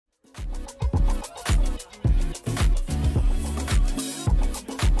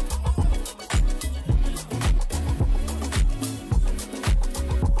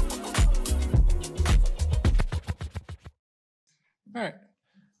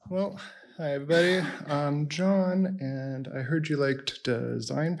Well, hi everybody. I'm John, and I heard you liked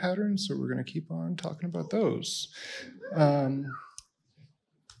design patterns, so we're going to keep on talking about those. Um,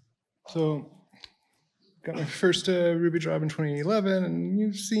 so, got my first Ruby job in 2011, and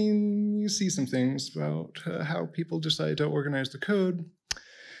you see some things about how people decide to organize the code.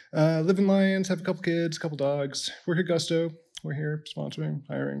 Live in Lions, have a couple kids, a couple dogs. Work at Gusto. We're here sponsoring,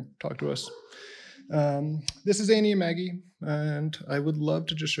 hiring. Talk to us. This is Annie and Maggie, and I would love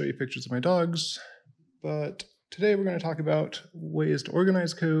to just show you pictures of my dogs, but today we're going to talk about ways to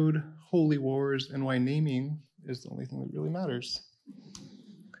organize code, holy wars, and why naming is the only thing that really matters.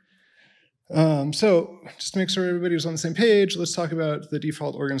 So just to make sure everybody's on the same page, let's talk about the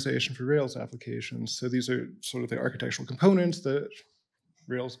default organization for Rails applications. So these are sort of the architectural components that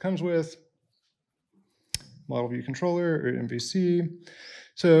Rails comes with. Model view controller, or MVC.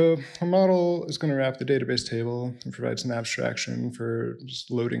 So a model is going to wrap the database table and provide some abstraction for just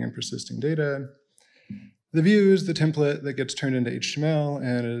loading and persisting data. The view is the template that gets turned into HTML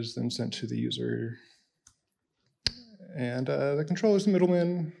and is then sent to the user. And the controller is the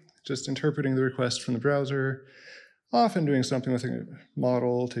middleman, just interpreting the request from the browser, often doing something with a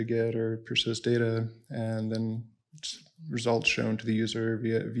model to get or persist data, and then results shown to the user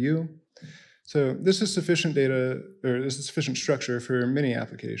via a view. So this is sufficient data, or this is sufficient structure for many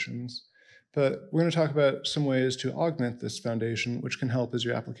applications, but we're going to talk about some ways to augment this foundation, which can help as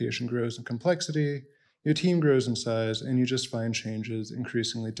your application grows in complexity, your team grows in size, and you just find changes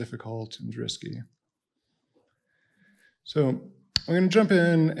increasingly difficult and risky. So I'm going to jump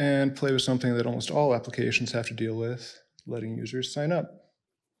in and play with something that almost all applications have to deal with, letting users sign up.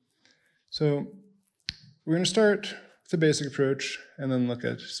 So we're going to start with the basic approach and then look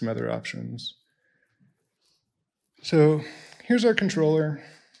at some other options. So here's our controller.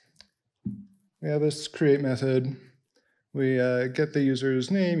 We have this create method. We get the user's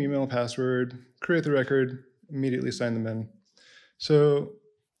name, email, password, create the record, immediately sign them in. So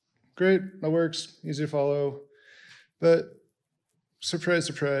great, that works, easy to follow. But surprise,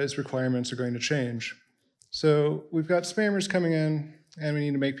 surprise, requirements are going to change. So we've got spammers coming in, and we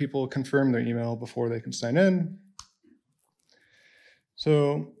need to make people confirm their email before they can sign in.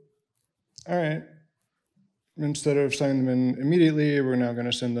 So, all right. Instead of signing them in immediately, we're now going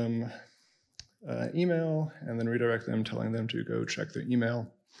to send them email and then redirect them, telling them to go check their email.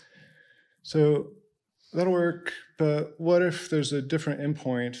 So that'll work, but what if there's a different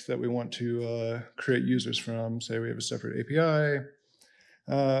endpoint that we want to create users from? Say we have a separate API.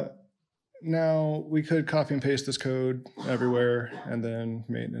 Now we could copy and paste this code everywhere, and then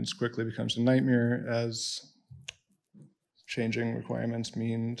maintenance quickly becomes a nightmare, as changing requirements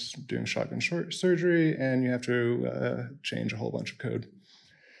means doing shotgun surgery, and you have to change a whole bunch of code.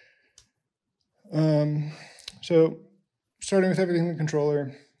 So starting with everything in the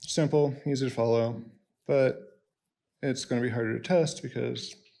controller, simple, easy to follow, but it's going to be harder to test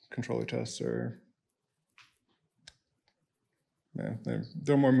because controller tests are, there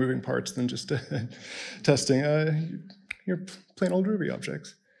are more moving parts than just testing your plain old Ruby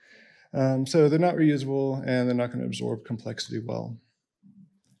objects. So they're not reusable, and they're not going to absorb complexity well.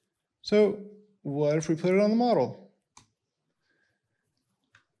 So what if we put it on the model?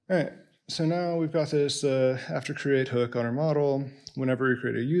 All right, so now we've got this after create hook on our model. Whenever we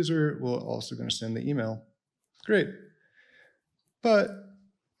create a user, we're also going to send the email. Great. But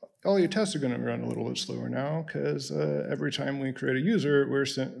all your tests are going to run a little bit slower now, because every time we create a user, we're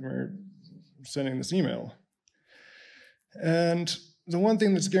sending this email. And the one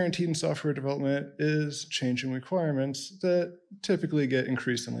thing that's guaranteed in software development is changing requirements that typically get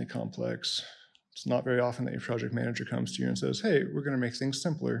increasingly complex. It's not very often that your project manager comes to you and says, hey, we're going to make things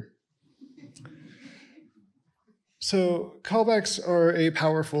simpler. So callbacks are a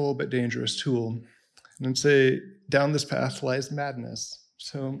powerful but dangerous tool. And I'd say down this path lies madness.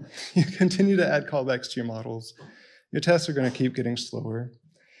 So you continue to add callbacks to your models. Your tests are going to keep getting slower.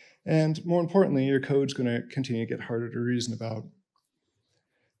 And more importantly, your code's going to continue to get harder to reason about.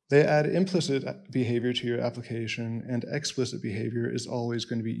 They add implicit behavior to your application, and explicit behavior is always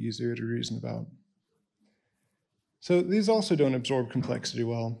going to be easier to reason about. So these also don't absorb complexity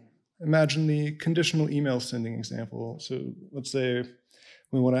well. Imagine the conditional email sending example. So let's say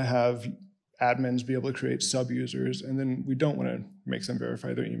we want to have admins be able to create sub-users, and then we don't want to make them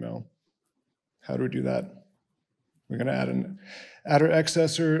verify their email. How do we do that? We're going to add an adder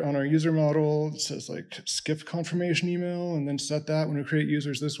accessor on our user model that says like skip confirmation email and then set that when we create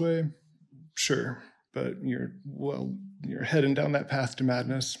users this way. Sure, but you're heading down that path to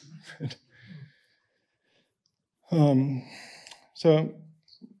madness. So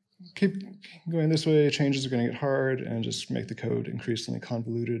keep going this way, changes are going to get hard and just make the code increasingly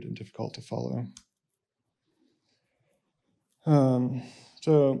convoluted and difficult to follow.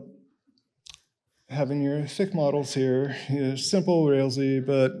 So having your thick models here is simple, Railsy,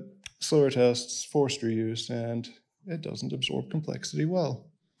 but slower tests, forced reuse, and it doesn't absorb complexity well.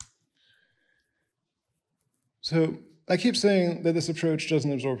 So I keep saying that this approach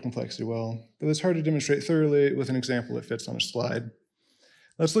doesn't absorb complexity well, but it's hard to demonstrate thoroughly with an example that fits on a slide.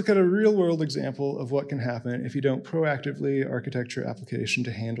 Let's look at a real-world example of what can happen if you don't proactively architect your application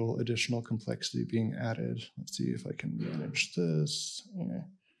to handle additional complexity being added. Let's see if I can manage this. Yeah.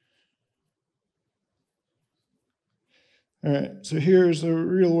 All right, so here's a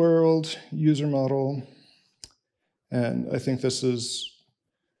real-world user model, and I think this is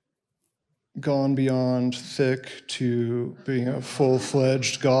gone beyond thick to being a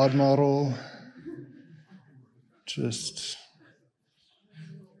full-fledged God model. Just,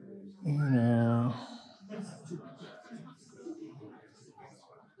 you know.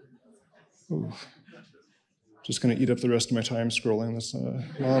 Ooh. Just gonna eat up the rest of my time scrolling this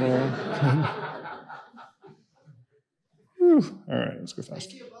model. Whew. All right, let's go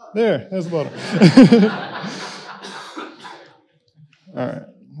fast. There's the bottom. All right.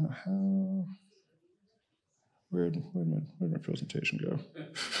 Where'd my presentation go?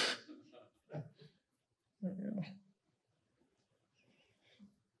 There we go.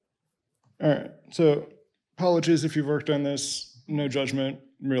 All right, so apologies if you've worked on this. No judgment,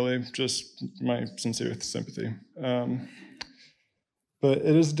 really, just my sincere sympathy. But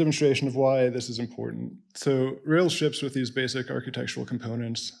it is a demonstration of why this is important. So Rails ships with these basic architectural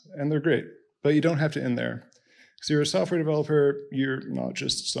components, and they're great, but you don't have to end there. Because you're a software developer, you're not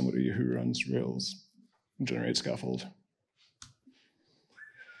just somebody who runs Rails and generates scaffold.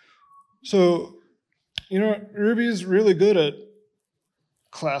 So, you know, Ruby is really good at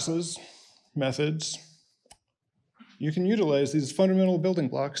classes, methods. You can utilize these fundamental building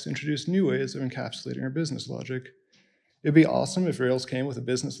blocks to introduce new ways of encapsulating our business logic. It'd be awesome if Rails came with a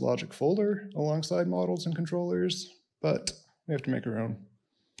business logic folder alongside models and controllers, but we have to make our own.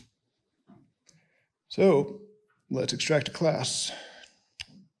 So let's extract a class.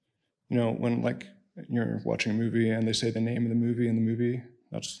 You know, when like you're watching a movie and they say the name of the movie in the movie,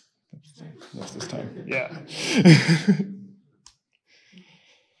 that's this time. Yeah.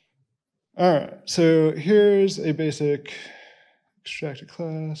 All right, so here's a basic extracted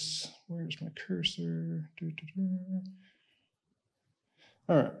class. Where's my cursor?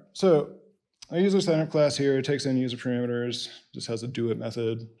 All right, so a user signup class here takes in user parameters, just has a do it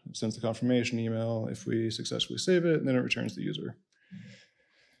method, it sends the confirmation email if we successfully save it, and then it returns the user.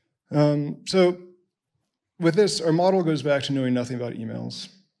 So with this, our model goes back to knowing nothing about emails,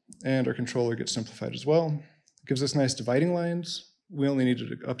 and our controller gets simplified as well. It gives us nice dividing lines. We only need to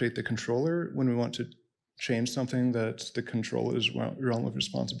update the controller when we want to change something that's the controller's realm of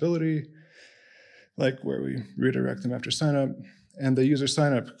responsibility, like where we redirect them after signup. And the user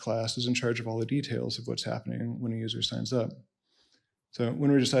signup class is in charge of all the details of what's happening when a user signs up. So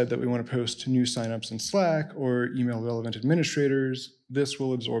when we decide that we want to post new signups in Slack or email relevant administrators, this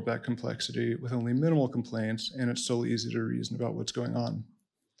will absorb that complexity with only minimal complaints, and it's so easy to reason about what's going on.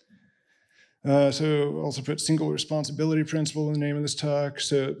 So also put single responsibility principle in the name of this talk.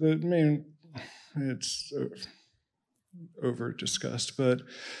 So the main, it's over discussed, but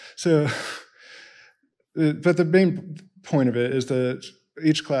the main point of it is that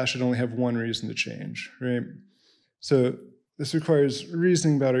each class should only have one reason to change, right? So this requires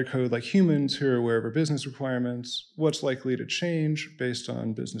reasoning about our code like humans who are aware of our business requirements, what's likely to change based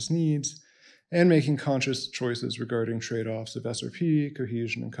on business needs, and making conscious choices regarding trade-offs of SRP,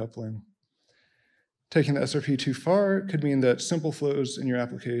 cohesion, and coupling. Taking the SRP too far could mean that simple flows in your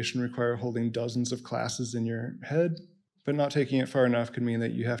application require holding dozens of classes in your head, but not taking it far enough could mean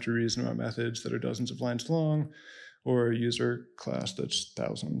that you have to reason about methods that are dozens of lines long, or a user class that's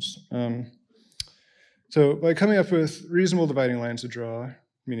thousands. So by coming up with reasonable dividing lines to draw,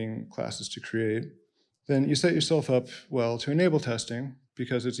 meaning classes to create, then you set yourself up well to enable testing,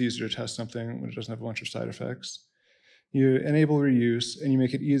 because it's easier to test something when it doesn't have a bunch of side effects. You enable reuse, and you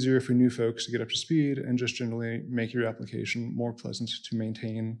make it easier for new folks to get up to speed and just generally make your application more pleasant to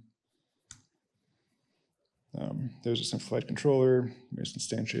maintain. There's a simplified controller. We just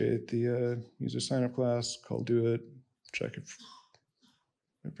instantiate the user signup class, call do it, check if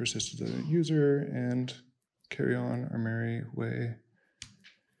it persists to the user, and carry on our merry way.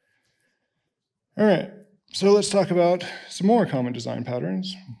 All right, so let's talk about some more common design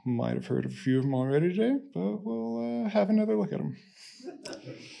patterns. Might have heard of a few of them already today, but we'll have another look at them.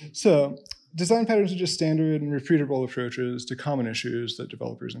 So design patterns are just standard and repeatable approaches to common issues that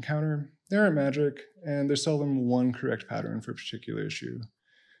developers encounter. They aren't magic, and there's seldom one correct pattern for a particular issue.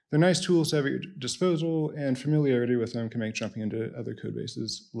 They're nice tools to have at your disposal, and familiarity with them can make jumping into other code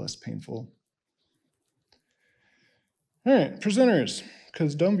bases less painful. All right, presenters,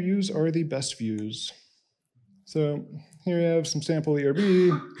 because dumb views are the best views. So here we have some sample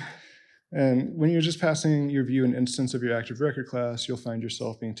ERB, and when you're just passing your view an instance of your active record class, you'll find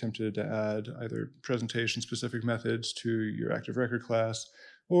yourself being tempted to add either presentation-specific methods to your active record class,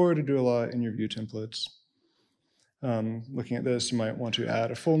 or to do a lot in your view templates. Looking at this, you might want to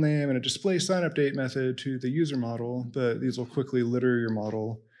add a full name and a display sign update method to the user model, but these will quickly litter your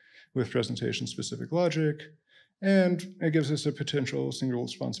model with presentation-specific logic. And it gives us a potential single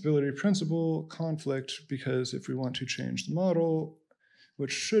responsibility principle conflict, because if we want to change the model,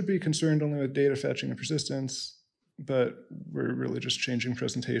 which should be concerned only with data fetching and persistence, but we're really just changing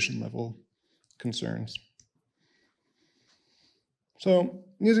presentation level concerns. So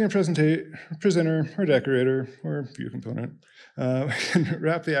using a presenter or decorator or view component, we can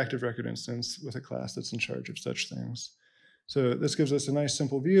wrap the active record instance with a class that's in charge of such things. So this gives us a nice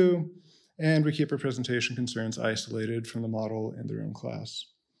simple view, and we keep our presentation concerns isolated from the model in their own class.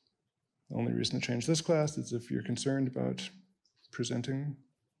 The only reason to change this class is if you're concerned about presenting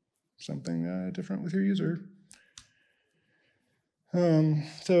something different with your user.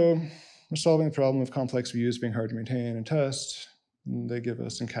 So we're solving the problem of complex views being hard to maintain and test. They give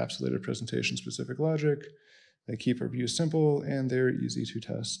us encapsulated presentation-specific logic. They keep our views simple, and they're easy to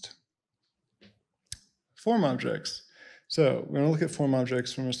test. Form objects. So we're going to look at form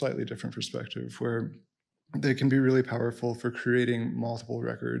objects from a slightly different perspective, where they can be really powerful for creating multiple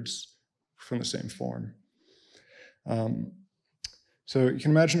records from the same form. So you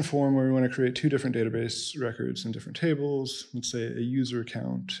can imagine a form where we want to create two different database records in different tables, let's say a user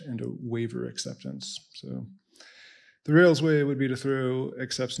account and a waiver acceptance. So the Rails way would be to throw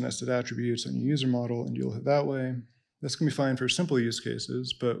accepts nested attributes on your user model and deal with it that way. This can be fine for simple use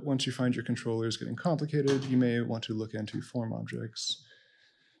cases, but once you find your controllers getting complicated, you may want to look into form objects.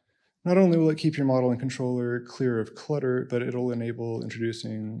 Not only will it keep your model and controller clear of clutter, but it'll enable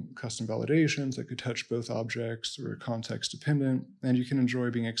introducing custom validations that could touch both objects or context dependent, and you can enjoy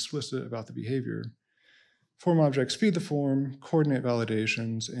being explicit about the behavior. Form objects feed the form, coordinate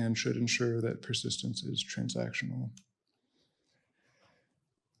validations, and should ensure that persistence is transactional.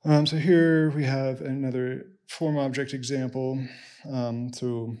 So here we have another form object example.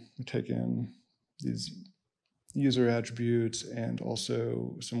 So we take in these user attributes and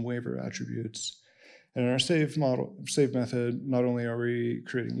also some waiver attributes. And in our save method, not only are we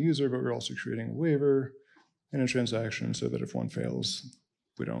creating a user, but we're also creating a waiver in a transaction so that if one fails,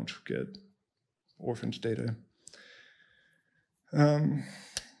 we don't get orphaned data.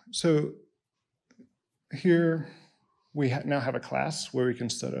 So here we now have a class where we can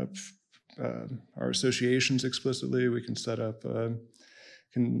set up our associations explicitly. We can set up,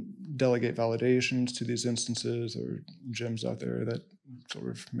 can delegate validations to these instances or gems out there that sort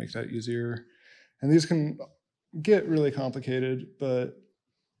of make that easier. And these can get really complicated, but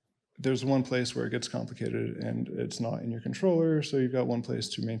there's one place where it gets complicated and it's not in your controller. So you've got one place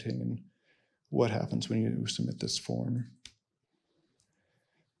to maintain what happens when you submit this form.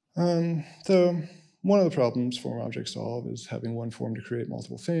 So one of the problems form objects solve is having one form to create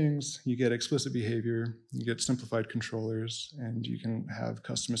multiple things. You get explicit behavior, you get simplified controllers, and you can have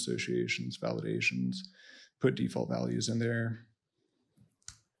custom associations, validations, put default values in there.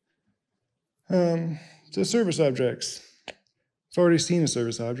 So service objects. I've already seen a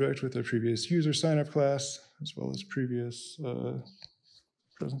service object with a previous user signup class, as well as previous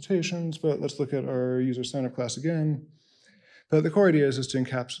presentations, but let's look at our user signup class again. But the core idea is to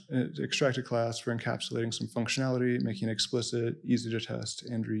extract a class for encapsulating some functionality, making it explicit, easy to test,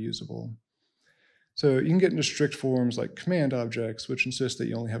 and reusable. So you can get into strict forms like command objects, which insist that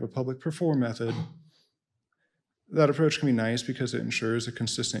you only have a public perform method. That approach can be nice because it ensures a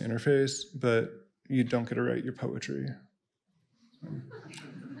consistent interface, but you don't get to write your poetry.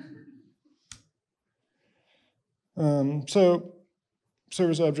 So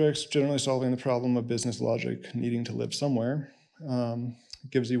service objects generally solving the problem of business logic needing to live somewhere. It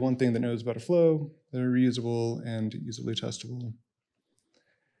gives you one thing that knows about a flow, that are reusable and easily testable.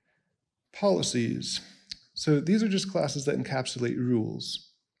 Policies. So these are just classes that encapsulate rules.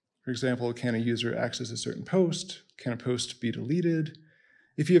 For example, can a user access a certain post? Can a post be deleted?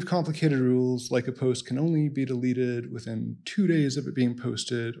 If you have complicated rules, like a post can only be deleted within 2 days of it being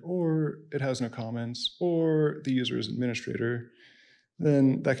posted, or it has no comments, or the user is administrator,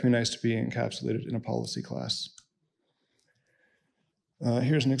 then that can be nice to be encapsulated in a policy class.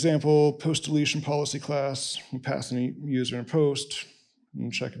 Here's an example, post deletion policy class. We pass any user in a post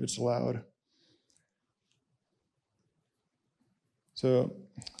and check if it's allowed. So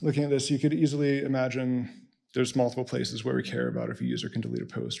looking at this, you could easily imagine there's multiple places where we care about if a user can delete a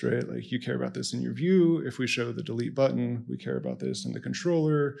post, right? Like you care about this in your view. If we show the delete button, we care about this in the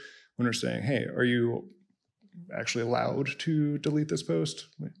controller when we're saying, hey, are you actually allowed to delete this post?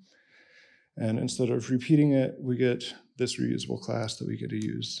 And instead of repeating it, we get this reusable class that we get to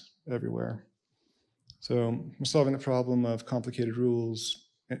use everywhere. So we're solving the problem of complicated rules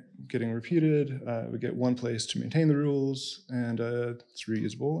getting repeated. We get one place to maintain the rules, and it's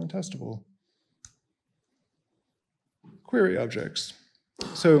reusable and testable. Query objects.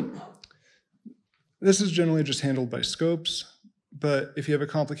 So this is generally just handled by scopes, but if you have a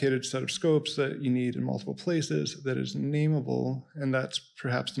complicated set of scopes that you need in multiple places that is nameable, and that's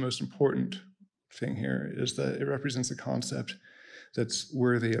perhaps the most important thing here, is that it represents a concept that's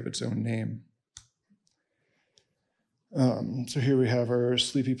worthy of its own name. So here we have our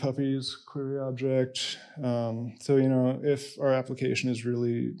sleepy puppies query object. So, you know, if our application is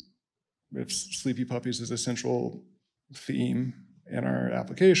really, if sleepy puppies is a central theme in our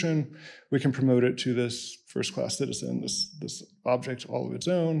application, we can promote it to this first-class citizen, this object all of its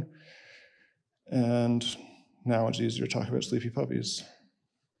own. And now it's easier to talk about sleepy puppies.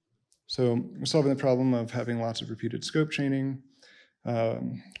 So we're solving the problem of having lots of repeated scope chaining.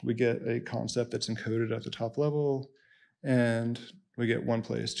 We get a concept that's encoded at the top level, and we get one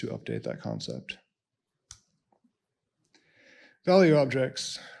place to update that concept. Value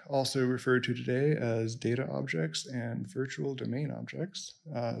objects, also referred to today as data objects and virtual domain objects.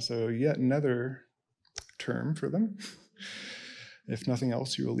 So yet another term for them. If nothing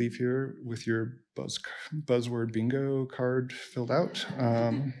else, you will leave here with your buzzword bingo card filled out.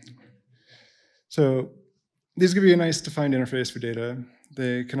 So these give you a nice defined interface for data.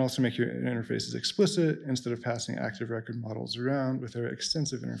 They can also make your interfaces explicit instead of passing active record models around with their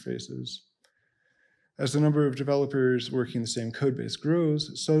extensive interfaces. As the number of developers working the same code base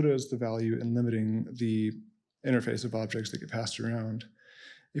grows, so does the value in limiting the interface of objects that get passed around.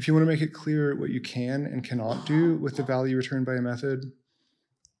 If you want to make it clear what you can and cannot do with the value returned by a method,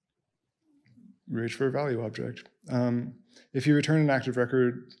 reach for a value object. If you return an active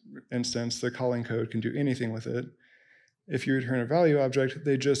record instance, the calling code can do anything with it. If you return a value object,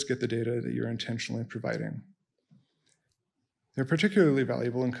 they just get the data that you're intentionally providing. They're particularly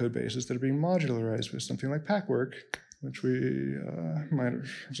valuable in code bases that are being modularized with something like packwork, which we might have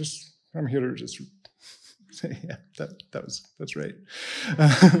just, I'm here to just say, yeah, that's right.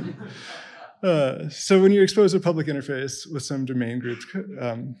 So when you expose a public interface with some domain groups,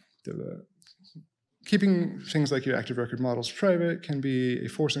 keeping things like your active record models private can be a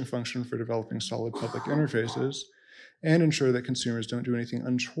forcing function for developing solid public interfaces and ensure that consumers don't do anything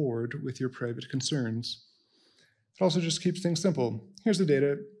untoward with your private concerns. It also just keeps things simple. Here's the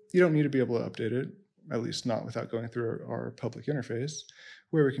data. You don't need to be able to update it, at least not without going through our public interface,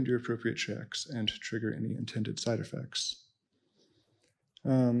 where we can do appropriate checks and trigger any intended side effects.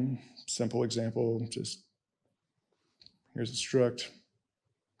 Simple example, just here's a struct,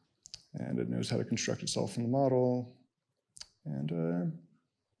 and it knows how to construct itself from the model. And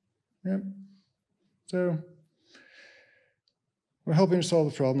yeah, so we're helping to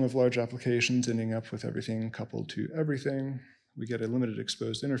solve the problem of large applications ending up with everything coupled to everything. We get a limited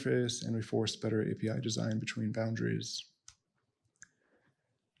exposed interface, and we force better API design between boundaries.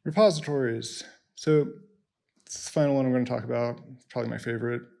 Repositories. So this is the final one I'm going to talk about, probably my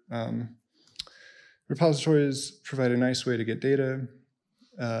favorite. Repositories provide a nice way to get data.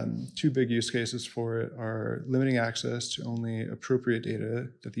 Two big use cases for it are limiting access to only appropriate data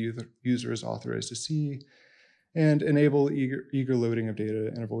that the user is authorized to see, and enable eager loading of data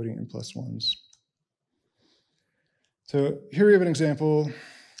and avoiding N+1s. So here we have an example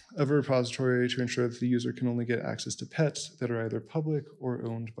of a repository to ensure that the user can only get access to pets that are either public or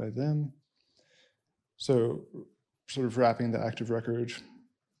owned by them. So sort of wrapping the active record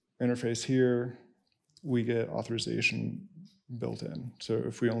interface here, we get authorization built in. So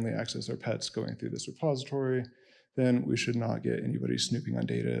if we only access our pets going through this repository, then we should not get anybody snooping on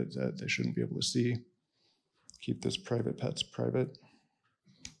data that they shouldn't be able to see. Keep this private pets private.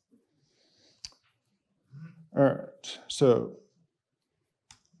 All right, so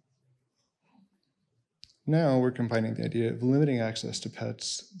now we're combining the idea of limiting access to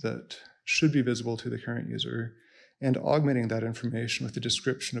pets that should be visible to the current user and augmenting that information with a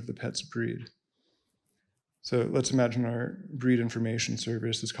description of the pet's breed. So let's imagine our breed information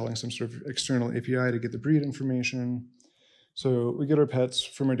service is calling some sort of external API to get the breed information. So we get our pets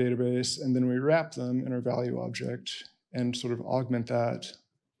from our database, and then we wrap them in our value object and sort of augment that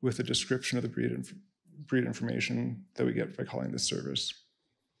with a description of the breed information that we get by calling this service.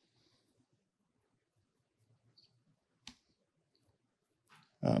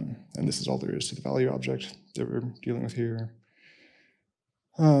 And this is all there is to the value object that we're dealing with here.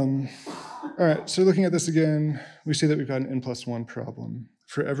 All right, so looking at this again, we see that we've got an n+1 problem.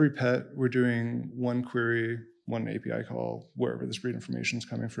 For every pet, we're doing one query, one API call, wherever this breed information is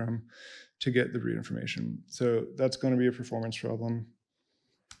coming from, to get the breed information. So that's going to be a performance problem.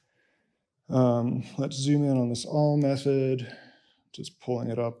 Let's zoom in on this all method, just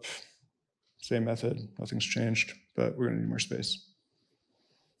pulling it up. Same method, nothing's changed, but we're going to need more space.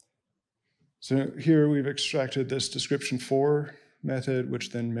 So here we've extracted this description for method, which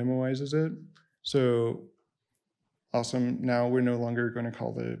then memoizes it. So awesome, now we're no longer going to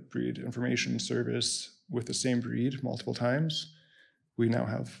call the breed information service with the same breed multiple times. We now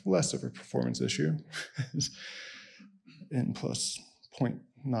have less of a performance issue, n plus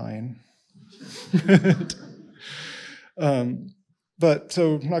 0.9. But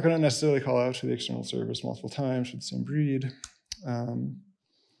so I'm not going to necessarily call out to the external service multiple times for the same breed.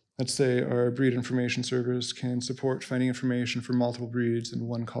 Let's say our breed information service can support finding information for multiple breeds in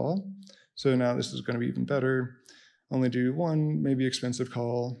one call. So now this is going to be even better. Only do one, maybe expensive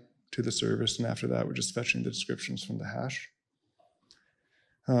call to the service, and after that, we're just fetching the descriptions from the hash.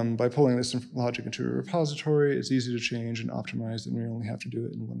 By pulling this logic into a repository, it's easy to change and optimize, and we only have to do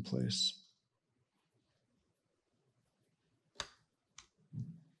it in one place.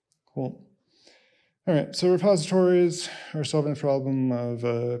 Cool. All right, so repositories are solving the problem of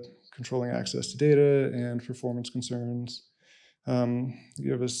controlling access to data and performance concerns.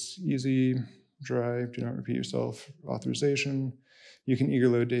 Give us easy, dry, do not repeat yourself authorization. You can eager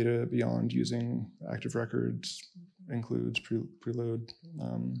load data beyond using active records, includes, preload,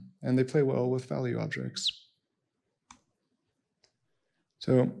 and they play well with value objects.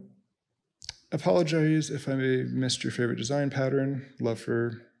 So apologize if I missed your favorite design pattern. Love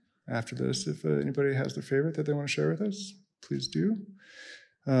for after this, if anybody has their favorite that they want to share with us, please do.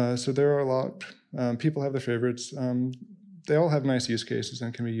 So there are a lot, people have their favorites. They all have nice use cases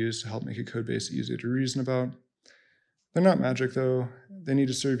and can be used to help make a code base easier to reason about. They're not magic though. They need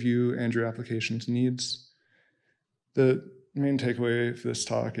to serve you and your application's needs. The main takeaway for this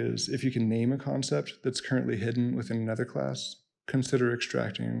talk is if you can name a concept that's currently hidden within another class, consider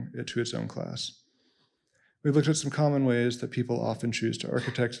extracting it to its own class. We've looked at some common ways that people often choose to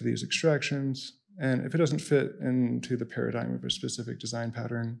architect these extractions, and if it doesn't fit into the paradigm of a specific design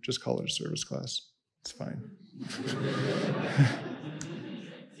pattern, just call it a service class. It's fine.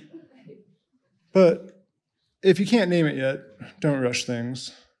 But if you can't name it yet, don't rush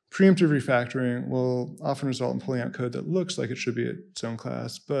things. Preemptive refactoring will often result in pulling out code that looks like it should be its own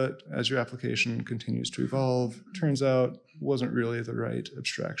class, but as your application continues to evolve, it turns out wasn't really the right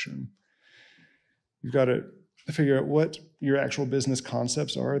abstraction. You've got to figure out what your actual business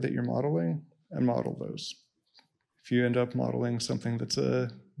concepts are that you're modeling and model those. If you end up modeling something that's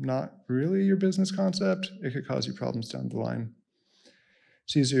not really your business concept, it could cause you problems down the line.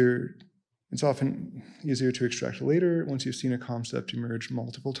 It's often easier to extract later once you've seen a concept emerge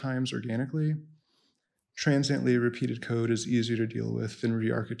multiple times organically. Transiently repeated code is easier to deal with than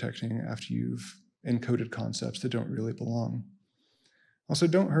re-architecting after you've encoded concepts that don't really belong. Also,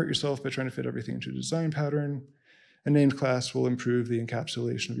 don't hurt yourself by trying to fit everything into a design pattern. A named class will improve the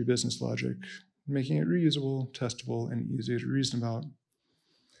encapsulation of your business logic, making it reusable, testable, and easier to reason about.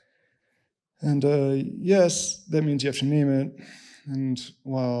 And yes, that means you have to name it. And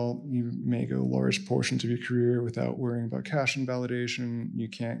while you may go large portions of your career without worrying about cache invalidation, you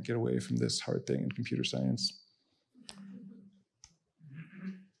can't get away from this hard thing in computer science.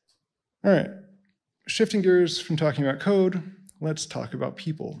 All right, shifting gears from talking about code, let's talk about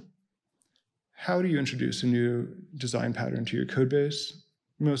people. How do you introduce a new design pattern to your code base?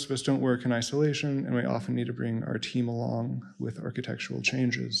 Most of us don't work in isolation, and we often need to bring our team along with architectural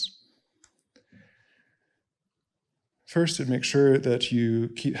changes. First, to make sure that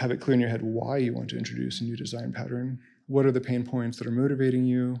you have it clear in your head why you want to introduce a new design pattern. What are the pain points that are motivating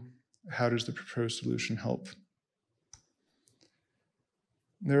you? How does the proposed solution help?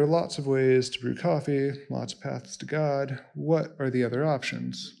 There are lots of ways to brew coffee, lots of paths to God. What are the other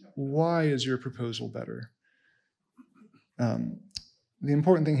options? Why is your proposal better? The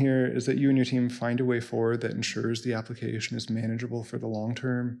important thing here is that you and your team find a way forward that ensures the application is manageable for the long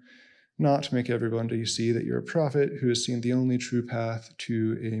term, not to make everybody see that you're a prophet who has seen the only true path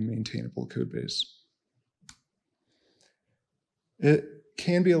to a maintainable code base. It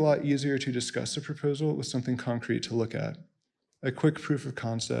can be a lot easier to discuss a proposal with something concrete to look at. A quick proof of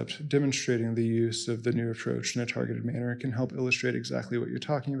concept demonstrating the use of the new approach in a targeted manner can help illustrate exactly what you're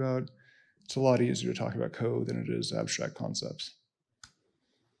talking about. It's a lot easier to talk about code than it is abstract concepts.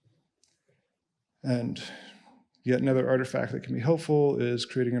 And yet another artifact that can be helpful is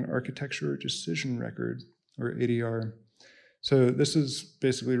creating an architecture decision record, or ADR. So this is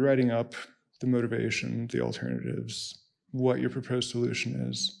basically writing up the motivation, the alternatives, what your proposed solution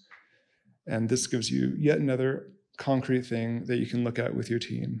is. And this gives you yet another concrete thing that you can look at with your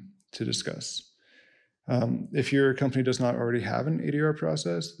team to discuss. If your company does not already have an ADR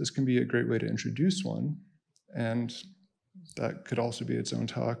process, this can be a great way to introduce one. And that could also be its own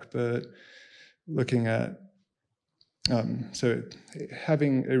talk, but looking at, so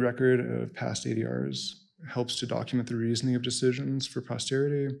having a record of past ADRs helps to document the reasoning of decisions for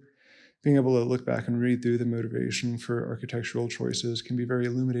posterity. Being able to look back and read through the motivation for architectural choices can be very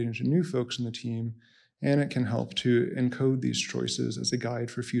illuminating to new folks in the team, and it can help to encode these choices as a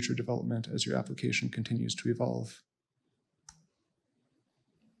guide for future development as your application continues to evolve.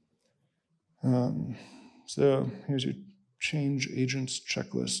 So here's your change agents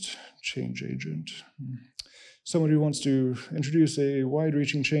checklist, change agent. Someone who wants to introduce a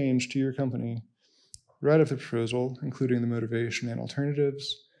wide-reaching change to your company. Write up the proposal, including the motivation and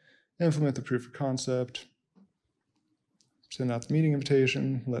alternatives, implement the proof of concept, send out the meeting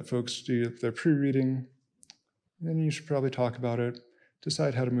invitation, let folks do their pre-reading, then you should probably talk about it,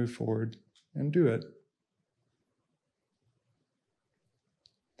 decide how to move forward, and do it.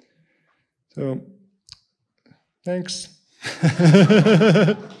 So, thanks. That's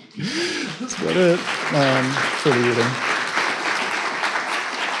about it for the reading.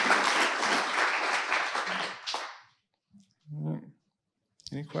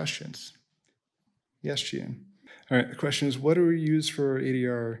 Any questions? Yes, Gian. All right, the question is, what do we use for our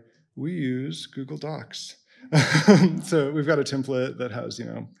ADR? We use Google Docs. So we've got a template that has,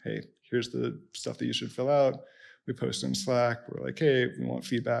 hey, here's the stuff that you should fill out. We post in Slack. We're like, hey, we want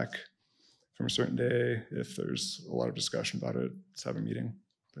feedback from a certain day. If there's a lot of discussion about it, let's have a meeting.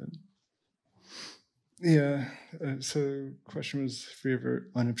 But yeah, so the question was if we ever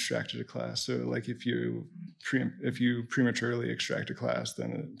unabstracted a class. So like if you prematurely extract a class,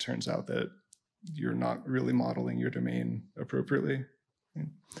 then it turns out that you're not really modeling your domain appropriately.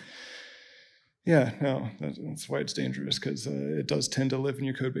 Yeah, no, that's why it's dangerous, because it does tend to live in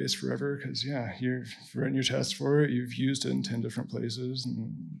your code base forever, because yeah, you've written your tests for it, you've used it in 10 different places,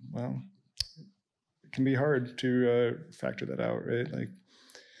 and well, it can be hard to factor that out, right? Like,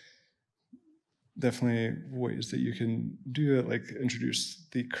 definitely ways that you can do it, like introduce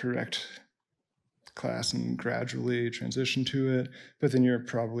the correct class and gradually transition to it, but then you're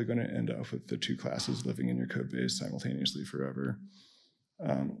probably going to end up with the two classes living in your code base simultaneously forever.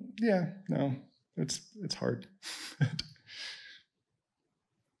 Yeah, no, it's hard.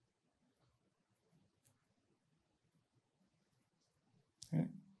 Yeah.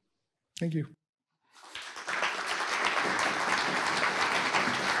 Thank you.